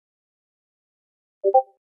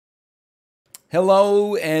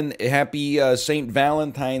Hello and happy St.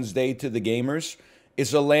 Valentine's Day to the gamers.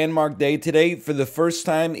 It's a landmark day today. For the first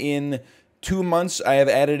time in 2 months, I have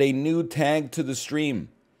added a new tag to the stream.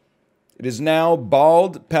 It is now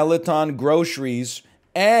Bald Peloton Groceries,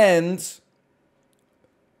 and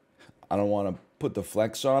I don't want to put the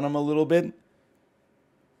flex on them a little bit,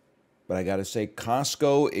 but I got to say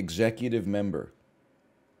Costco executive member.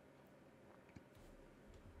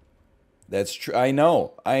 That's true. I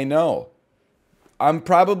know. I'm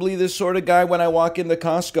probably this sort of guy when I walk into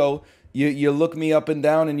Costco, you look me up and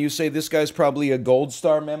down and you say, this guy's probably a Gold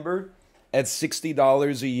Star member at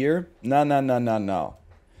 $60 a year. No.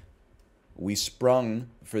 We sprung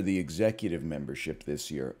for the executive membership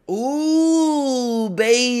this year. Ooh,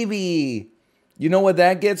 baby. You know what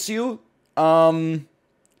that gets you? 2%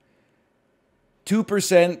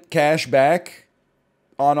 cash back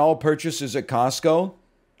on all purchases at Costco,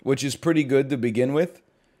 which is pretty good to begin with.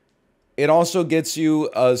 It also gets you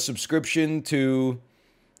a subscription to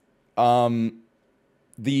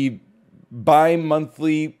the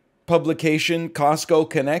bi-monthly publication Costco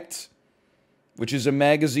Connect, which is a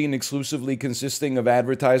magazine exclusively consisting of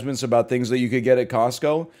advertisements about things that you could get at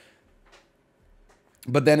Costco.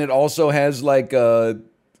 But then it also has like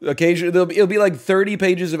occasionally it'll be like 30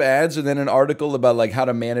 pages of ads and then an article about like how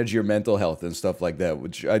to manage your mental health and stuff like that,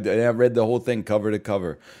 which I read the whole thing cover to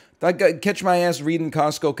cover. I catch my ass reading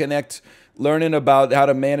Costco Connect, learning about how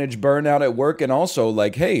to manage burnout at work, and also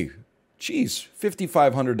like, hey, geez,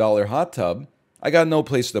 $5,500 hot tub. I got no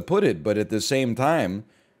place to put it, but at the same time,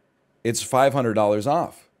 it's $500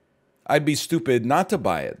 off. I'd be stupid not to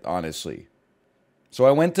buy it, honestly. So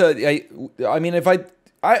I went to, I mean, if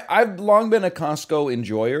I've long been a Costco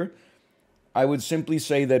enjoyer. I would simply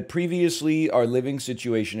say that previously our living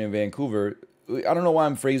situation in Vancouver, I don't know why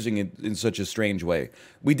I'm phrasing it in such a strange way.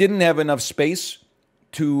 We didn't have enough space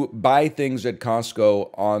to buy things at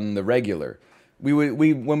Costco on the regular. When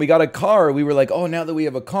we got a car, we were like, oh, now that we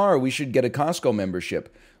have a car, we should get a Costco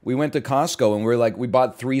membership. We went to Costco and we're like, we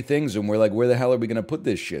bought 3 things and we're like, where the hell are we going to put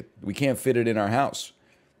this shit? We can't fit it in our house.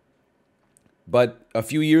 But a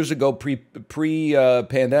few years ago,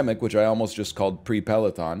 pre-pandemic, which I almost just called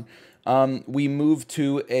pre-Peloton, we moved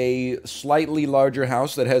to a slightly larger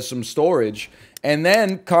house that has some storage. And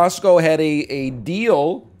then Costco had a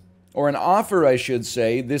deal, or an offer, I should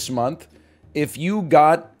say, this month. If you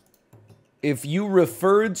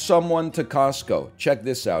referred someone to Costco, check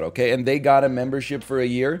this out, okay? And they got a membership for a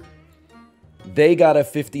year, they got a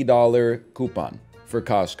 $50 coupon for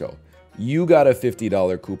Costco. You got a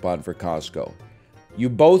 $50 coupon for Costco. You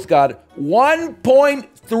both got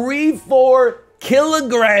 1.34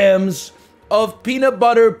 kilograms of peanut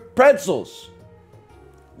butter pretzels.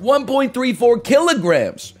 1.34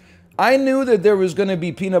 kilograms. I knew that there was going to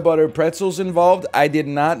be peanut butter pretzels involved. I did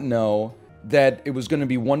not know that it was going to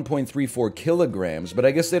be 1.34 kilograms, but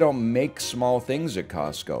I guess they don't make small things at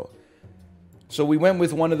Costco. So we went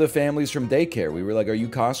with one of the families from daycare. We were like, are you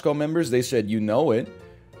Costco members? They said, you know it.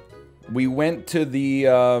 We went to the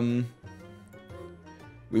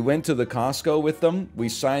Costco with them. We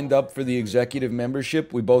signed up for the executive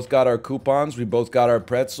membership. We both got our coupons. We both got our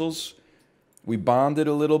pretzels. We bonded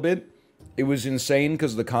a little bit. It was insane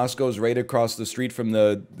because the Costco is right across the street from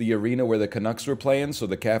the arena where the Canucks were playing, so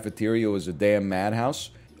the cafeteria was a damn madhouse.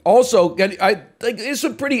 Also, it's a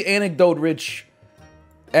pretty anecdote-rich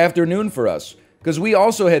afternoon for us, because we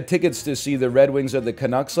also had tickets to see the Red Wings at the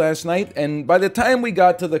Canucks last night, and by the time we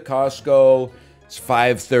got to the Costco, it's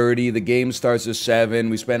 5:30, the game starts at 7,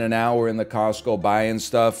 we spent an hour in the Costco buying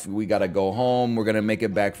stuff, we gotta go home, we're gonna make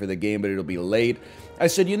it back for the game, but it'll be late. I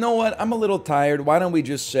said, you know what, I'm a little tired, why don't we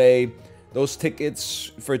just say, those tickets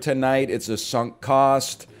for tonight, it's a sunk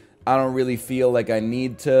cost. I don't really feel like I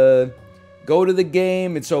need to go to the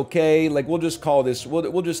game. It's okay. Like, we'll just call this,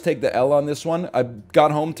 we'll just take the L on this one. I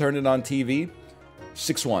got home, turned it on TV.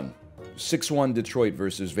 6-1. 6-1 Detroit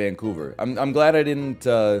versus Vancouver. I'm glad I didn't,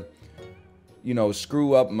 you know,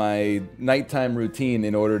 screw up my nighttime routine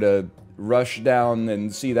in order to rush down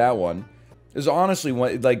and see that one. It was honestly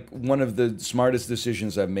one of the smartest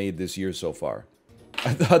decisions I've made this year so far.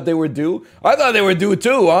 I thought they were due. I thought they were due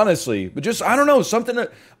too, honestly. But just, I don't know, something.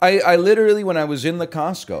 I literally, when I was in the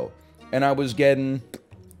Costco and I was getting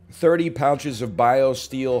 30 pouches of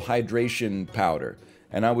BioSteel hydration powder,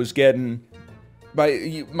 and I was getting,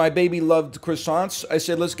 my baby loved croissants. I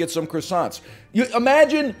said, let's get some croissants. You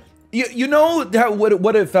imagine, you know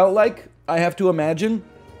what it felt like? I have to imagine.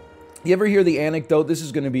 You ever hear the anecdote? This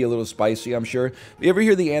is going to be a little spicy, I'm sure. You ever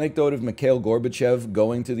hear the anecdote of Mikhail Gorbachev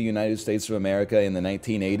going to the United States of America in the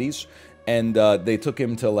 1980s? And they took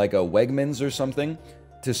him to like a Wegmans or something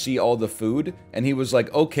to see all the food. And he was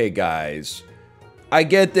like, okay, guys, I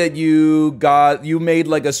get that you made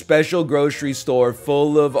like a special grocery store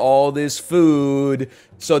full of all this food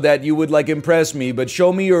so that you would like impress me, but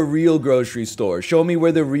show me your real grocery store. Show me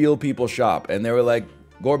where the real people shop. And they were like,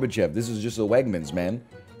 Gorbachev, this is just a Wegmans, man.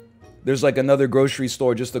 There's like another grocery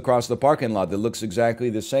store just across the parking lot that looks exactly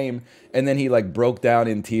the same. And then he like broke down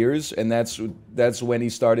in tears, and that's when he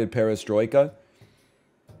started perestroika.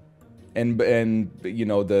 And you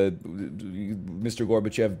know, the Mr.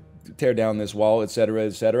 Gorbachev, tear down this wall, etc.,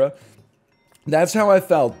 etc. That's how I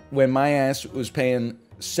felt when my ass was paying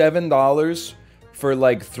 $7 for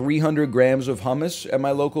like 300 grams of hummus at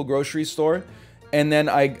my local grocery store. And then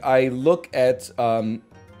I look at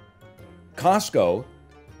Costco,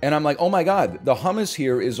 and I'm like, oh my god, the hummus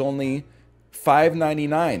here is only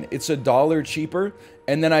 $5.99. It's $1 cheaper.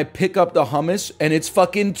 And then I pick up the hummus, and it's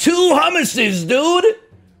fucking 2 hummuses, dude!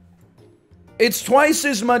 It's twice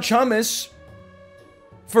as much hummus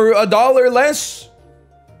for $1 less.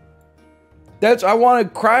 I want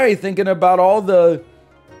to cry thinking about all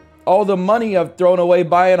the money I've thrown away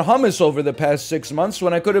buying hummus over the past 6 months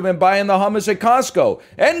when I could have been buying the hummus at Costco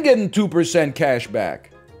and getting 2% cash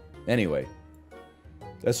back. Anyway,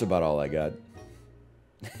 that's about all I got.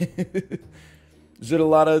 Is it a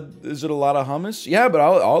lot of hummus? Yeah, but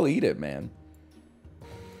I'll eat it, man.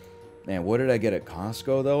 Man, what did I get at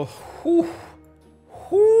Costco though? Whew.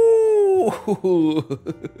 Whew.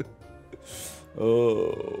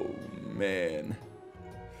 Oh man.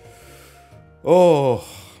 Oh.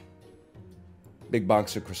 Big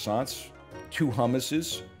box of croissants, 2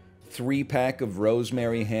 hummuses, 3-pack of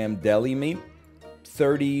rosemary ham deli meat,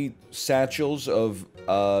 30 satchels of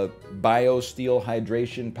BioSteel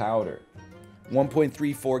hydration powder,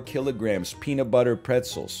 1.34 kilograms peanut butter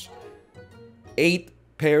pretzels, 8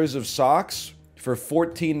 pairs of socks for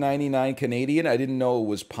 $14.99 Canadian. I didn't know it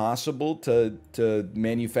was possible to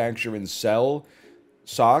manufacture and sell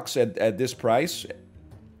socks at this price.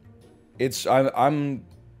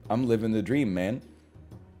 I'm living the dream, man.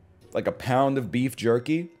 Like a pound of beef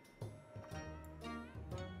jerky.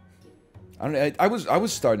 I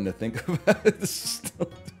was starting to think about this.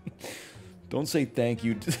 Don't say thank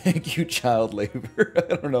you, child labor.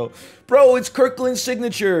 I don't know, bro. It's Kirkland's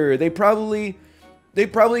signature. They probably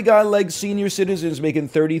got like senior citizens making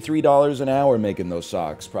 $33 an hour making those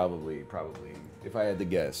socks. Probably, if I had to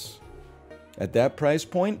guess. At that price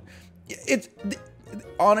point, it's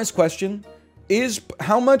honest question. Is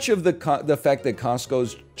how much of the fact that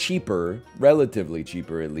Costco's cheaper, relatively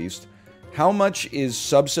cheaper at least, how much is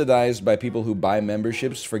subsidized by people who buy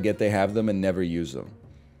memberships, forget they have them, and never use them?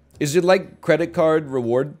 Is it like credit card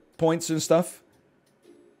reward points and stuff?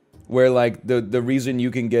 Where like the reason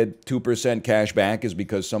you can get 2% cash back is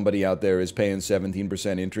because somebody out there is paying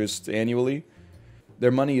 17% interest annually?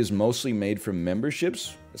 Their money is mostly made from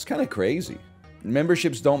memberships? That's kind of crazy.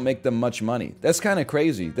 Memberships don't make them much money. That's kind of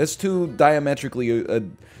crazy. That's too diametrically...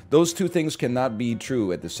 those two things cannot be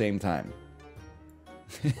true at the same time.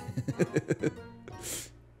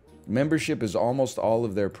 Membership is almost all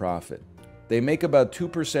of their profit. They make about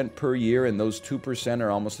 2% per year, and those 2% are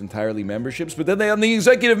almost entirely memberships. But then on the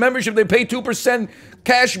executive membership, they pay 2%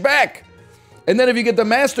 cash back. And then if you get the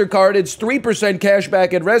MasterCard, it's 3% cash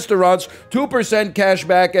back at restaurants, 2% cash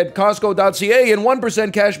back at Costco.ca, and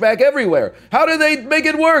 1% cash back everywhere. How do they make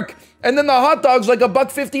it work? And then the hot dog's like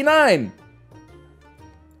 $1.59.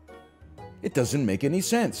 It doesn't make any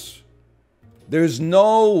sense. There's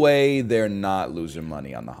no way they're not losing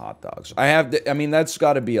money on the hot dogs. I mean, that's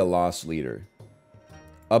got to be a loss leader.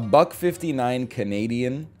 $1.59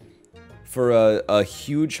 Canadian for a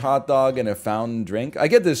huge hot dog and a fountain drink. I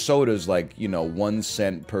get this soda's like, you know, 1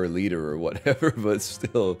 cent per liter or whatever, but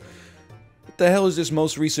still. What the hell is this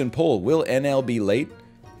most recent poll? Will NL be late?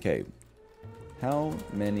 Okay. How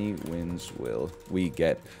many wins will we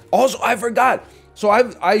get? Also, I forgot. So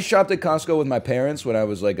I shopped at Costco with my parents when I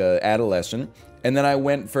was like a adolescent, and then I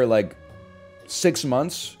went for like 6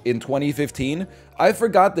 months in 2015. I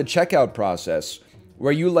forgot the checkout process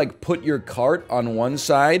where you like put your cart on one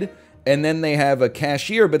side, and then they have a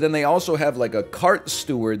cashier, but then they also have like a cart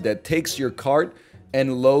steward that takes your cart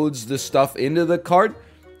and loads the stuff into the cart.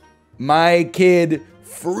 My kid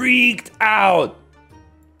freaked out.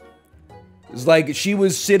 It's like she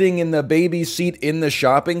was sitting in the baby seat in the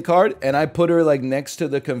shopping cart, and I put her like next to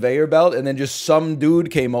the conveyor belt, and then just some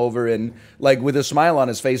dude came over and like with a smile on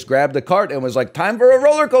his face grabbed the cart and was like, time for a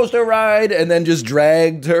roller coaster ride, and then just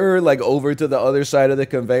dragged her like over to the other side of the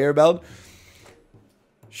conveyor belt.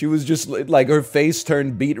 She was just like, her face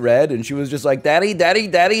turned beet red, and she was just like, daddy, daddy,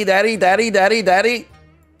 daddy, daddy, daddy, daddy, daddy.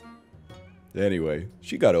 Anyway,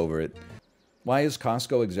 she got over it. Why is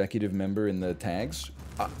Costco executive member in the tags?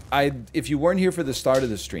 if you weren't here for the start of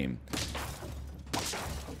the stream,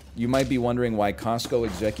 you might be wondering why Costco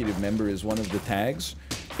executive member is one of the tags.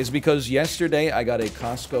 It's because yesterday I got a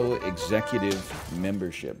Costco executive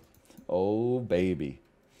membership. Oh, baby.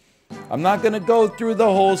 I'm not going to go through the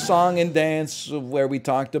whole song and dance of where we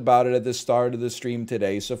talked about it at the start of the stream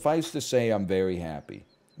today. Suffice to say, I'm very happy.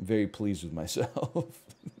 I'm very pleased with myself.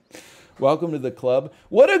 Welcome to the club.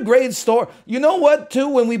 What a great story. You know what, too?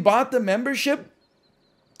 When we bought the membership,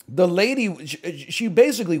 the lady, she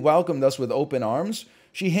basically welcomed us with open arms.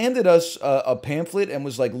 She handed us a pamphlet and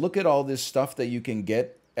was like, look at all this stuff that you can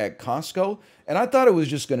get at Costco. And I thought it was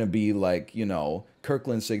just going to be like, you know,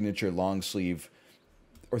 Kirkland signature long sleeve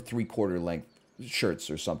or 3/4 length shirts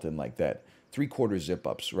or something like that. 3/4 zip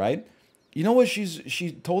ups, right? You know what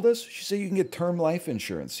she told us? She said you can get term life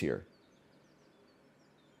insurance here.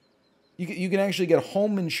 You can actually get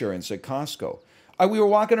home insurance at Costco. We were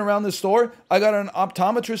walking around the store. I got an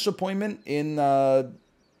optometrist appointment in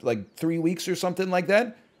like 3 weeks or something like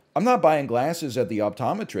that. I'm not buying glasses at the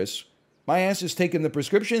optometrist. My ass is taking the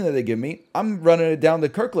prescription that they give me. I'm running it down to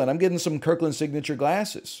Kirkland. I'm getting some Kirkland signature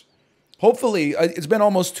glasses. Hopefully, it's been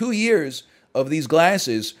almost 2 years of these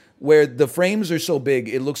glasses where the frames are so big,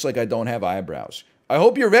 it looks like I don't have eyebrows. I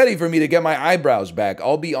hope you're ready for me to get my eyebrows back.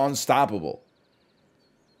 I'll be unstoppable.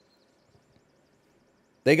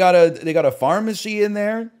 They got a pharmacy in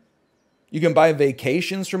there. You can buy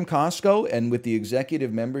vacations from Costco, and with the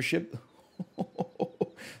executive membership,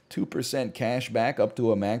 2% cash back up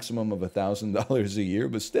to a maximum of $1,000 a year.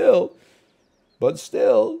 But still,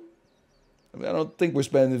 I mean, I don't think we're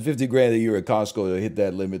spending 50 grand a year at Costco to hit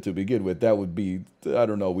that limit to begin with. That would be, I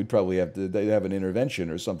don't know, we'd probably have to have an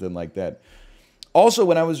intervention or something like that. Also,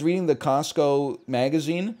 when I was reading the Costco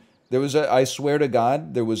magazine, there was I swear to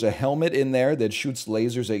God, there was a helmet in there that shoots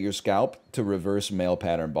lasers at your scalp to reverse male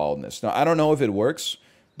pattern baldness. Now, I don't know if it works,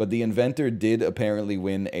 but the inventor did apparently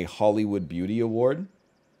win a Hollywood Beauty Award.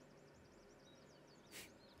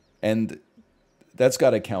 And that's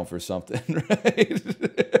got to count for something, right?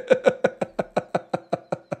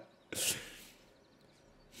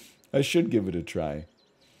 I should give it a try.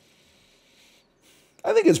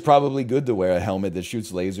 I think it's probably good to wear a helmet that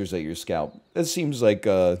shoots lasers at your scalp. It seems like,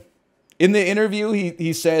 in the interview,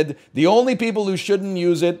 he said, the only people who shouldn't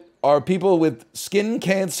use it are people with skin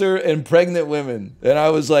cancer and pregnant women. And I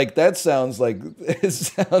was like, that sounds like, it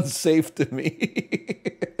sounds safe to me.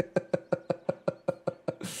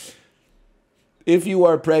 If you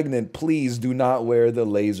are pregnant, please do not wear the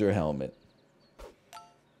laser helmet.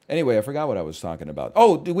 Anyway, I forgot what I was talking about.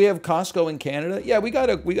 Oh, do we have Costco in Canada? Yeah, we got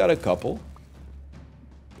a couple.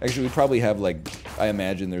 Actually, we probably have like, I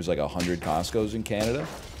imagine there's like 100 Costcos in Canada.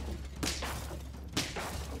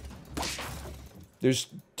 There's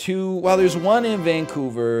two, well, there's one in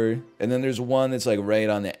Vancouver, and then there's one that's like right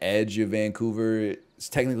on the edge of Vancouver. It's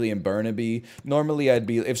technically in Burnaby. Normally,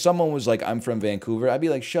 if someone was like, I'm from Vancouver, I'd be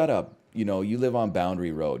like, shut up. You know, you live on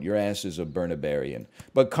Boundary Road. Your ass is a Burnabarian.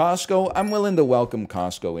 But Costco, I'm willing to welcome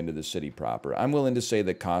Costco into the city proper. I'm willing to say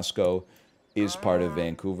that Costco is part of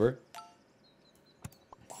Vancouver.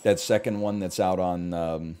 That second one that's out on,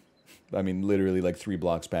 I mean, literally like 3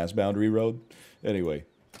 blocks past Boundary Road. Anyway.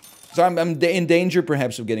 So I'm in danger,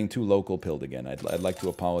 perhaps, of getting too local pilled again. I'd like to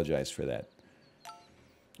apologize for that.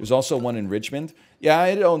 There's also one in Richmond. Yeah,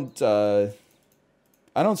 I don't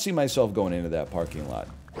see myself going into that parking lot.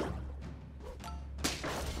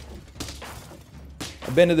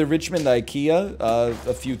 I've been to the Richmond IKEA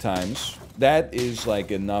a few times. That is like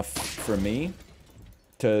enough for me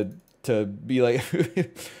to be like,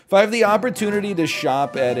 if I have the opportunity to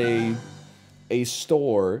shop at a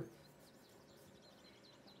store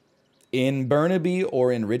in Burnaby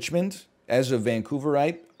or in Richmond, as a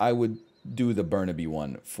Vancouverite, I would do the Burnaby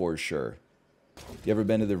one for sure. You ever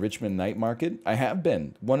been to the Richmond night market? I have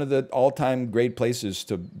been. One of the all-time great places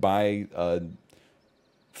to buy a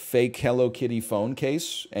fake Hello Kitty phone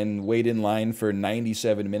case and wait in line for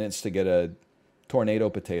 97 minutes to get a tornado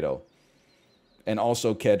potato. And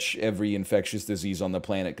also catch every infectious disease on the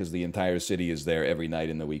planet because the entire city is there every night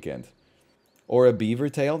in the weekend. Or a beaver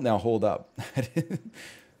tail? Now hold up.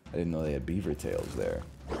 I didn't know they had beaver tails there.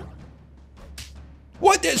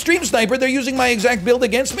 What? Stream Sniper? They're using my exact build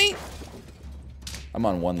against me? I'm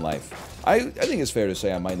on 1 life. I think it's fair to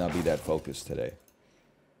say I might not be that focused today.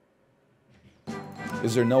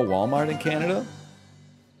 Is there no Walmart in Canada?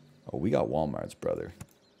 Oh, we got Walmarts, brother.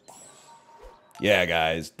 Yeah,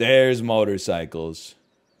 guys. There's motorcycles.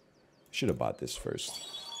 Should have bought this first.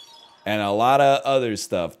 And a lot of other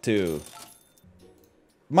stuff, too.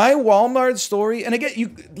 My Walmart story, and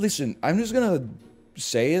again, listen, I'm just gonna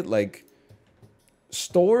say it, like,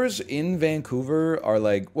 stores in Vancouver are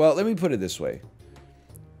like, well, let me put it this way.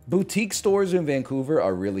 Boutique stores in Vancouver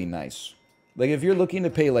are really nice. Like, if you're looking to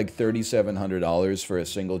pay like $3,700 for a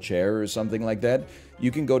single chair or something like that,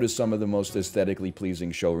 you can go to some of the most aesthetically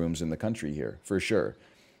pleasing showrooms in the country here, for sure.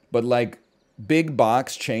 But like, big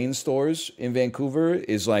box chain stores in Vancouver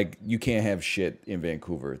is like, you can't have shit in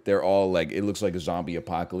Vancouver. They're all like, it looks like a zombie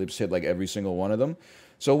apocalypse hit like every single one of them.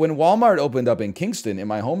 So when Walmart opened up in Kingston, in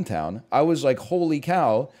my hometown, I was like, holy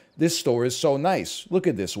cow, this store is so nice. Look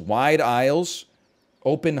at this, wide aisles,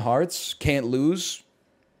 open hearts, can't lose,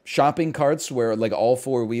 shopping carts where like all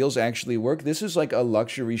four wheels actually work. This is like a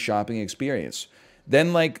luxury shopping experience.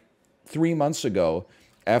 Then like 3 months ago,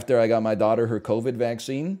 after I got my daughter her COVID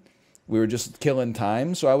vaccine, we were just killing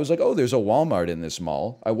time. So I was like, oh, there's a Walmart in this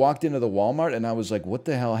mall. I walked into the Walmart and I was like, what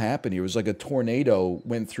the hell happened here? It was like a tornado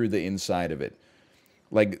went through the inside of it.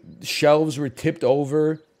 Like, shelves were tipped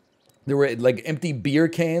over. There were like empty beer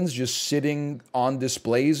cans just sitting on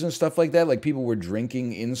displays and stuff like that. Like, people were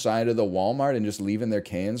drinking inside of the Walmart and just leaving their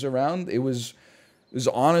cans around. It was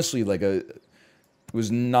honestly like it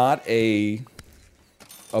was not a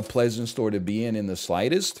pleasant store to be in the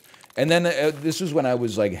slightest. And then this is when I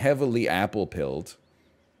was like heavily apple pilled.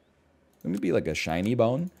 Let me be like a shiny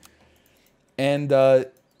bone. And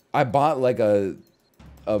I bought like a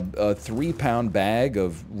 3-pound bag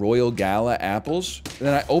of Royal Gala apples. And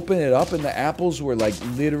then I opened it up and the apples were like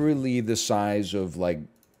literally the size of like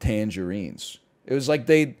tangerines. It was like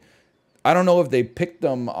I don't know if they picked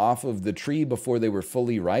them off of the tree before they were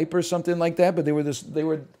fully ripe or something like that, but they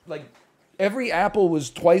were like, every apple was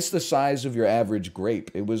twice the size of your average grape.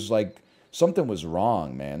 It was like, something was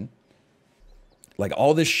wrong, man. Like,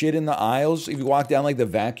 all this shit in the aisles. If you walk down, like, the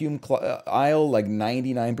vacuum aisle, like,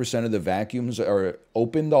 99% of the vacuums are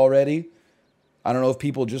opened already. I don't know if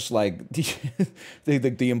people just, like,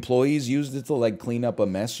 the employees used it to, like, clean up a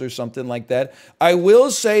mess or something like that. I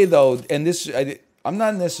will say, though, and I'm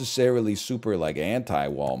not necessarily super, like,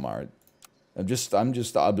 anti-Walmart. I'm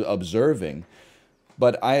just observing.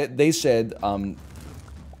 But they said,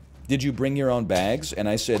 did you bring your own bags? And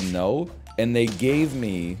I said no. And they gave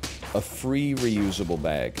me a free reusable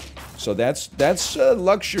bag. So that's a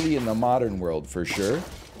luxury in the modern world for sure.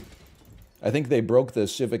 I think they broke the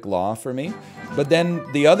civic law for me. But then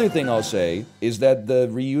the other thing I'll say is that the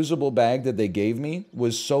reusable bag that they gave me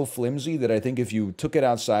was so flimsy that I think if you took it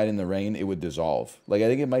outside in the rain, it would dissolve. Like, I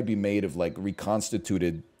think it might be made of like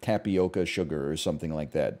reconstituted tapioca sugar or something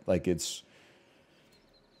like that. Like, it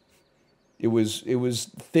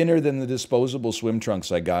was thinner than the disposable swim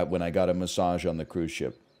trunks I got when I got a massage on the cruise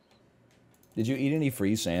ship. Did you eat any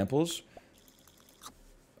free samples?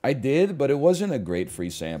 I did, but it wasn't a great free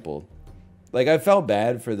sample. Like, I felt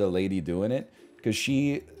bad for the lady doing it, because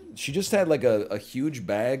she just had like a huge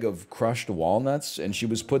bag of crushed walnuts, and she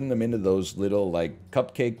was putting them into those little like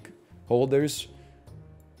cupcake holders.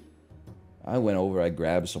 I went over, I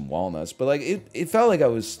grabbed some walnuts, but like it felt like I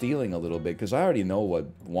was stealing a little bit because I already know what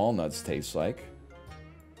walnuts taste like.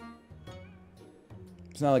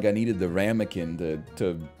 It's not like I needed the ramekin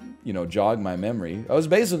to you know, jog my memory. I was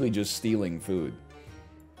basically just stealing food.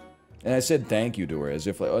 And I said thank you to her as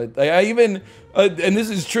if like I even and this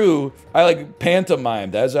is true, I like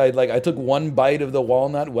pantomimed as I took one bite of the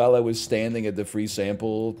walnut while I was standing at the free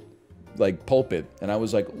sample like pulpit, and I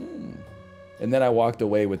was like, mm. And then I walked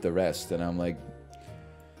away with the rest, and I'm like,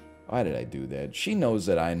 why did I do that? She knows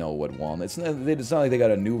that I know what walnuts. It's not like they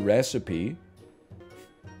got a new recipe.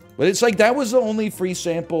 But it's like that was the only free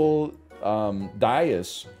sample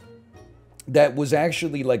dais that was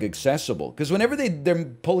actually like accessible. Because whenever they're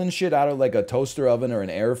pulling shit out of like a toaster oven or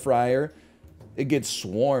an air fryer, it gets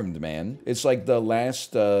swarmed, man. It's like the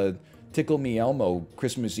last Tickle Me Elmo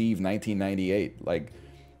Christmas Eve 1998. Like,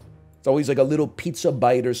 it's always like a little pizza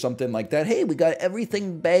bite or something like that. Hey, we got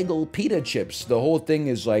everything bagel pita chips. The whole thing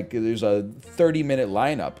is like, there's a 30-minute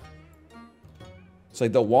lineup. It's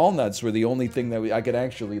like the walnuts were the only thing that I could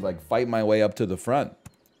actually like fight my way up to the front.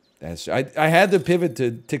 I had to pivot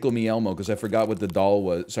to Tickle Me Elmo because I forgot what the doll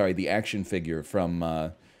was. Sorry, the action figure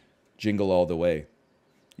from Jingle All the Way.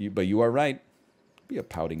 But you are right. Be a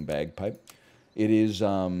pouting bagpipe. It is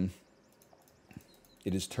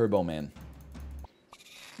Turbo Man.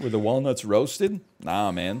 Were the walnuts roasted?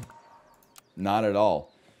 Nah, man. Not at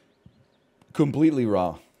all. Completely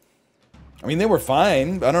raw. I mean, they were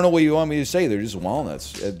fine. I don't know what you want me to say. They're just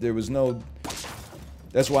walnuts. There was no...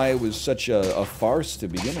 That's why it was such a farce to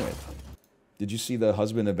begin with. Did you see the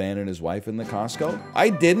husband abandon his wife in the Costco? I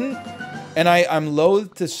didn't. And I'm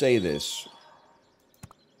loath to say this,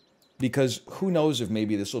 because who knows if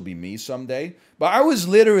maybe this will be me someday. But I was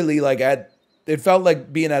literally like at It felt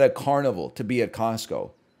like being at a carnival to be at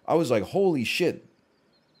Costco. I was like, holy shit.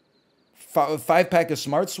 5-pack of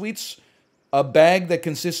Smart Sweets, a bag that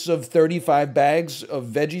consists of 35 bags of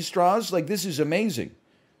veggie straws. Like, this is amazing.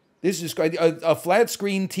 This is a flat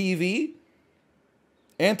screen TV,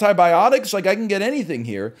 antibiotics. Like, I can get anything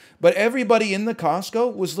here. But everybody in the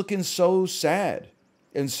Costco was looking so sad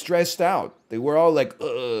and stressed out. They were all like,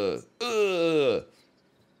 ugh.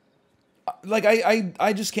 Like,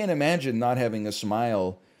 I just can't imagine not having a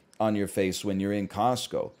smile on your face when you're in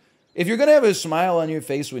Costco. If you're going to have a smile on your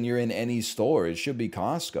face when you're in any store, it should be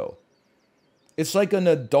Costco. It's like an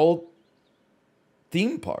adult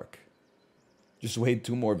theme park. Just wait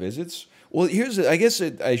 2 more visits? Well, I guess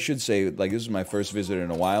I should say, like, this is my first visit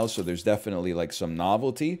in a while, so there's definitely, like, some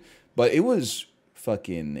novelty. But it was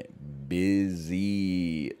fucking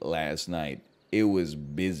busy last night. It was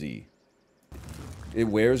busy. It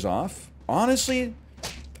wears off? Honestly,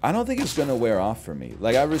 I don't think it's going to wear off for me.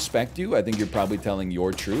 Like, I respect you. I think you're probably telling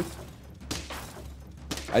your truth.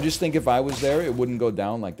 I just think if I was there, it wouldn't go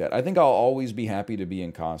down like that. I think I'll always be happy to be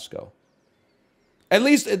in Costco. At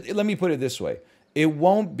least, let me put it this way. It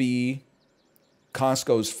won't be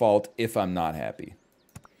Costco's fault if I'm not happy.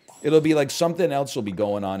 It'll be like something else will be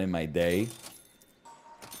going on in my day.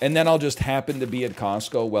 And then I'll just happen to be at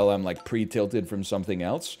Costco while I'm like pre-tilted from something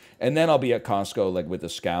else. And then I'll be at Costco like with a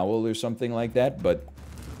scowl or something like that. But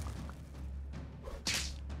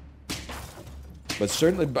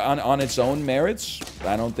certainly on its own merits,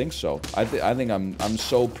 I don't think so. I think I'm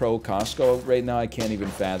so pro Costco right now, I can't even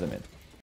fathom it.